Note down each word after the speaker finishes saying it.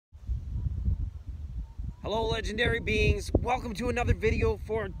Hello legendary beings, welcome to another video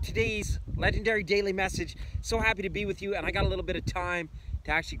for today's legendary daily message. So happy to be with you, and I got a little bit of time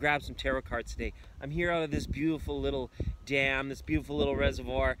to actually grab some tarot cards today. I'm here out of this beautiful little dam, this beautiful little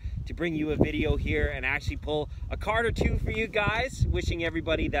reservoir, to bring you a video here and actually pull a card or two for you guys. Wishing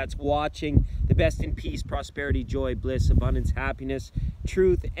everybody that's watching the best in peace, prosperity, joy, bliss, abundance, happiness,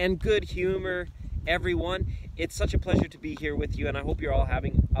 truth, and good humor. Everyone, it's such a pleasure to be here with you, and I hope you're all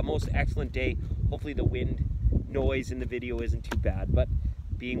having a most excellent day. Hopefully the wind noise in the video isn't too bad, but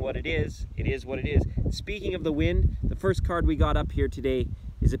being what it is what it is. Speaking of the wind, the first card we got up here today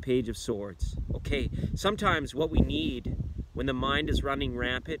is a Page of Swords. Okay, sometimes what we need when the mind is running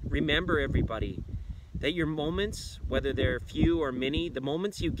rampant, remember everybody, that your moments, whether they're few or many, the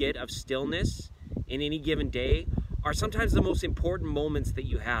moments you get of stillness in any given day are sometimes the most important moments that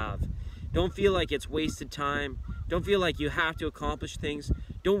you have. Don't feel like it's wasted time. Don't feel like you have to accomplish things.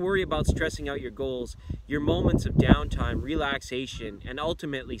 Don't worry about stressing out your goals. Your moments of downtime, relaxation, and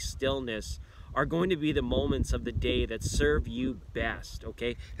ultimately stillness are going to be the moments of the day that serve you best,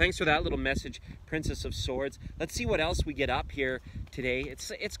 okay? Thanks for that little message, Princess of Swords. Let's see what else we get up here today.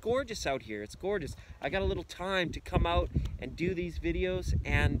 It's gorgeous out here. It's gorgeous. I got a little time to come out and do these videos,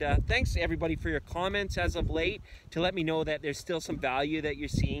 and thanks everybody for your comments as of late to let me know that there's still some value that you're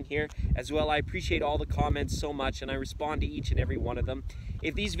seeing here as well. I appreciate all the comments so much, and I respond to each and every one of them.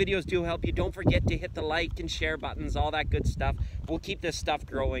 If these videos do help you, don't forget to hit the like and share buttons, all that good stuff. We'll keep this stuff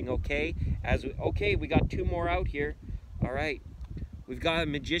growing, okay? Okay, we got two more out here. All right, we've got a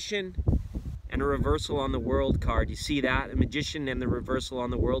Magician and a Reversal on the World card. You see that? A Magician and the Reversal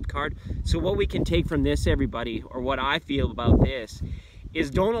on the World card. So what we can take from this, everybody, or what I feel about this, is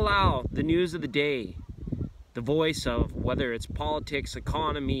don't allow the news of the day, the voice of whether it's politics,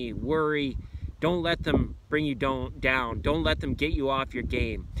 economy, worry, don't let them bring you down. Don't let them get you off your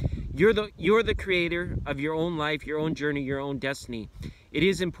game. You're the creator of your own life, your own journey, your own destiny. It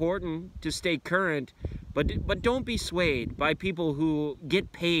is important to stay current, but don't be swayed by people who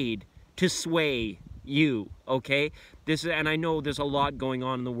get paid to sway you, okay? And I know there's a lot going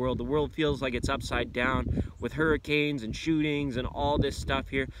on in the world. The world feels like it's upside down with hurricanes and shootings and all this stuff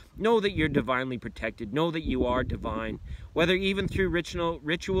here. Know that you're divinely protected. Know that you are divine. Whether even through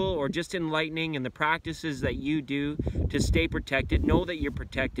ritual or just enlightening and the practices that you do to stay protected, know that you're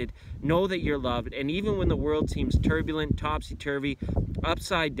protected. Know that you're loved. And even when the world seems turbulent, topsy-turvy,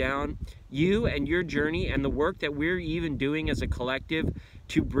 upside down, you and your journey and the work that we're even doing as a collective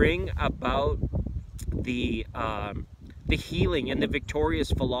to bring about the healing and the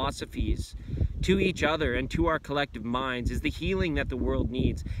victorious philosophies to each other and to our collective minds is the healing that the world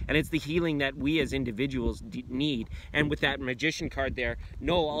needs, and it's the healing that we as individuals need. And with that Magician card there,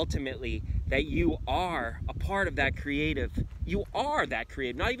 know ultimately that you are a part of that creative. You are that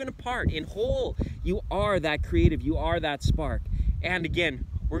creative, not even a part, in whole. You are that creative, you are that spark. And again,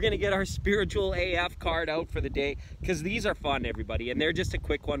 we're going to get our spiritual AF card out for the day, because these are fun, everybody, and they're just a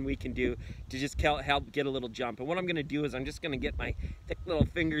quick one we can do to just help get a little jump. And what I'm going to do is I'm just going to get my thick little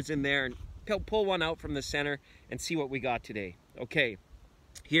fingers in there and pull one out from the center and see what we got today. Okay,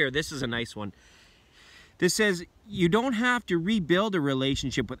 here, this is a nice one. This says, you don't have to rebuild a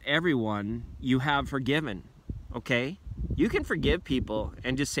relationship with everyone you have forgiven, okay? You can forgive people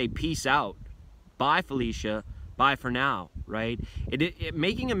and just say, peace out. Bye, Felicia. Bye for now, right?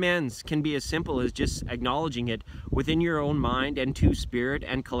 Making amends can be as simple as just acknowledging it within your own mind and to spirit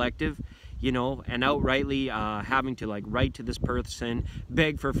and collective, you know, and outrightly having to like write to this person,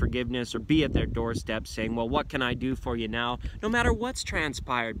 beg for forgiveness, or be at their doorstep saying, well, what can I do for you now? No matter what's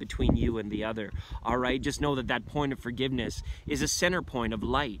transpired between you and the other, all right? Just know that that point of forgiveness is a center point of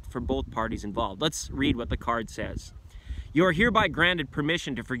light for both parties involved. Let's read what the card says. You are hereby granted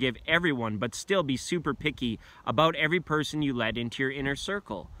permission to forgive everyone, but still be super picky about every person you let into your inner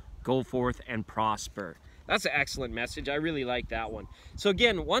circle. Go forth and prosper. That's an excellent message. I really like that one. So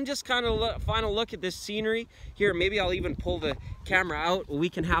again, one just kind of final look at this scenery. Here, maybe I'll even pull the camera out. We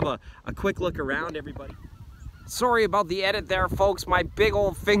can have a quick look around, everybody. Sorry about the edit there, folks. My big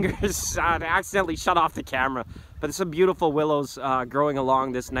old fingers accidentally shut off the camera. But there's some beautiful willows growing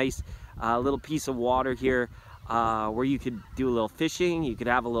along this nice little piece of water here. Where you could do a little fishing, you could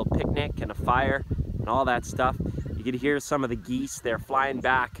have a little picnic and a fire and all that stuff. You could hear some of the geese. They're flying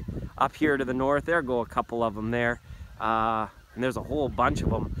back up here to the north. There go a couple of them there. And there's a whole bunch of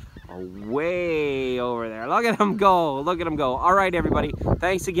them way over there. Look at them go. Look at them go. All right, everybody.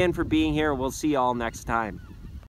 Thanks again for being here. We'll see you all next time.